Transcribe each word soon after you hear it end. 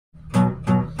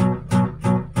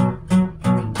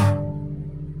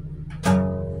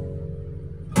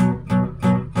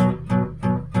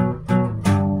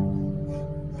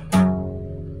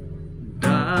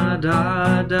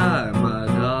die, die, my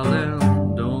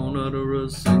darling, don't utter a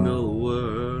single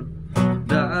word.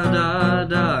 Die, die,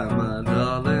 die, my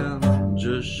darling,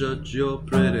 just shut your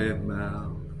pretty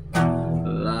mouth.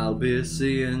 I'll be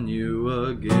seeing you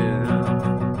again.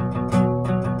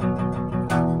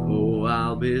 Oh,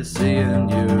 I'll be seeing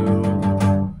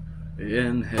you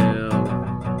in hell.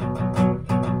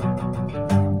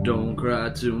 Don't cry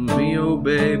to me, oh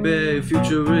baby,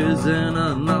 future is in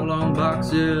a not long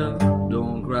box, yeah.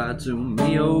 Don't cry to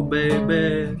me, oh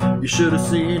baby, you should have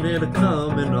seen it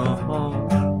coming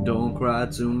on. Don't cry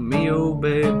to me, oh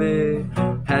baby,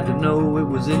 had to know it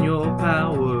was in your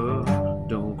power.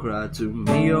 Don't cry to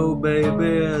me, oh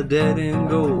baby, a dead end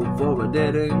gold for a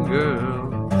dead end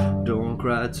girl. Don't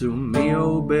cry to me,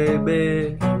 oh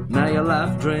baby, now your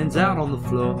life drains out on the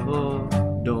floor.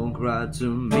 Don't cry to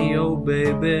me, oh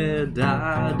baby,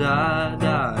 die, die,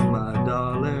 die, my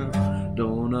darling,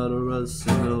 don't utter a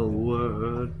single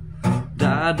word.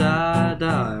 Die, die,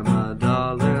 die, my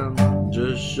darling,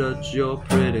 just shut your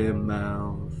pretty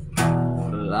mouth.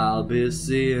 I'll be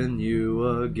seeing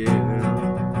you again.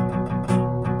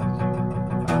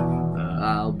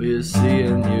 I'll be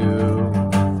seeing you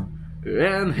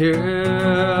in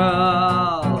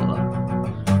hell.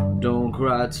 Don't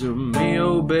cry to me,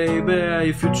 oh baby,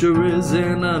 your future is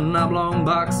in an oblong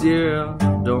box, yeah.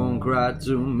 Don't cry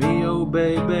to me, oh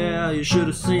baby, you should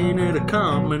have seen it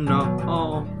coming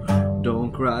on.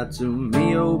 Don't cry to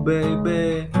me, oh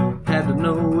baby, had to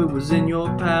know it was in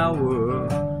your power.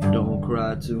 Don't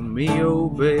cry to me, oh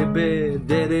baby,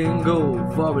 dead end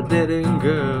gold for a dead end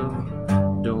girl.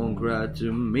 Don't cry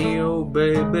to me, oh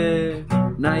baby,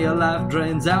 now your life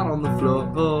drains out on the floor.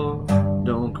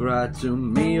 Don't cry to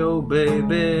me, oh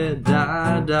baby,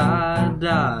 die, die,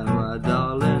 die, my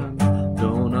darling,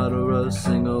 don't utter a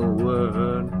single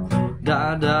word.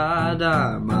 Die, die,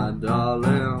 die, my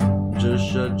darling, just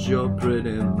shut your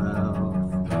pretty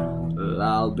mouth.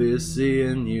 I'll be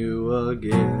seeing you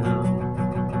again.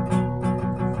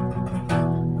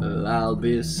 I'll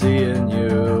be seeing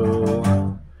you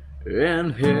in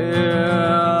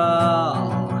hell.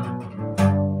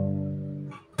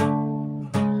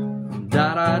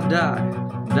 Da da da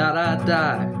da da da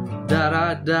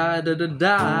da da da da da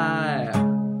die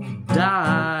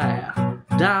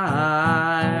die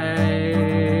die.